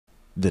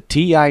The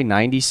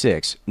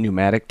TI-96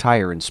 pneumatic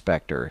tire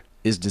inspector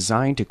is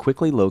designed to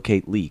quickly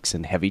locate leaks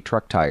in heavy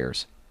truck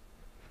tires.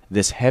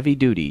 This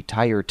heavy-duty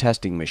tire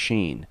testing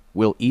machine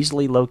will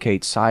easily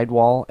locate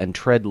sidewall and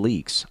tread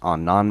leaks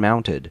on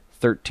non-mounted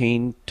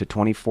 13 to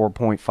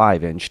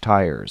 24.5-inch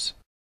tires.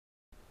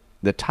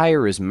 The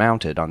tire is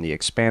mounted on the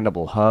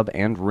expandable hub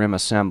and rim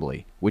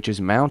assembly, which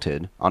is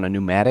mounted on a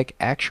pneumatic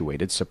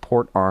actuated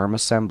support arm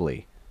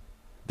assembly.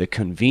 The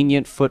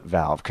convenient foot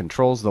valve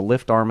controls the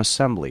lift arm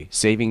assembly,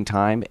 saving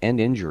time and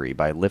injury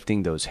by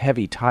lifting those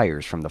heavy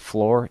tires from the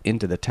floor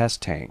into the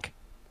test tank.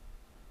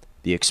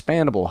 The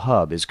expandable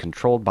hub is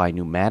controlled by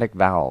pneumatic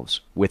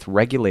valves with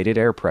regulated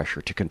air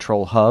pressure to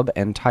control hub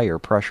and tire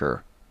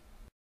pressure.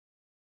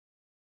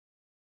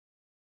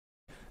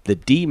 The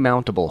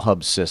demountable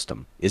hub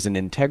system is an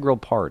integral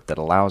part that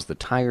allows the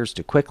tires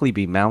to quickly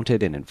be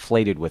mounted and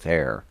inflated with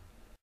air.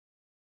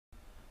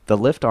 The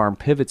lift arm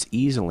pivots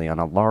easily on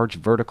a large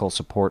vertical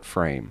support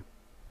frame.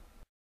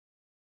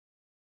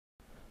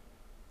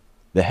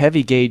 The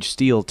heavy-gauge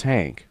steel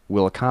tank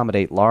will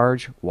accommodate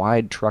large,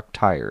 wide truck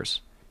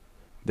tires.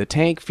 The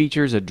tank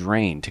features a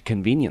drain to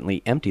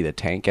conveniently empty the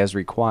tank as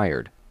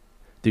required.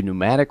 The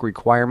pneumatic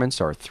requirements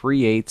are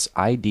 3/8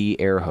 ID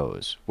air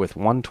hose with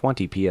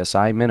 120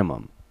 psi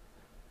minimum.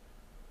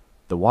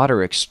 The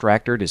water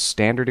extractor is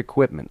standard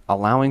equipment,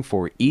 allowing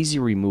for easy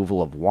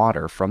removal of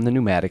water from the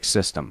pneumatic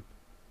system.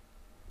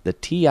 The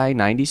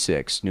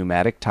TI-96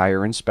 pneumatic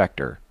tire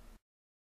inspector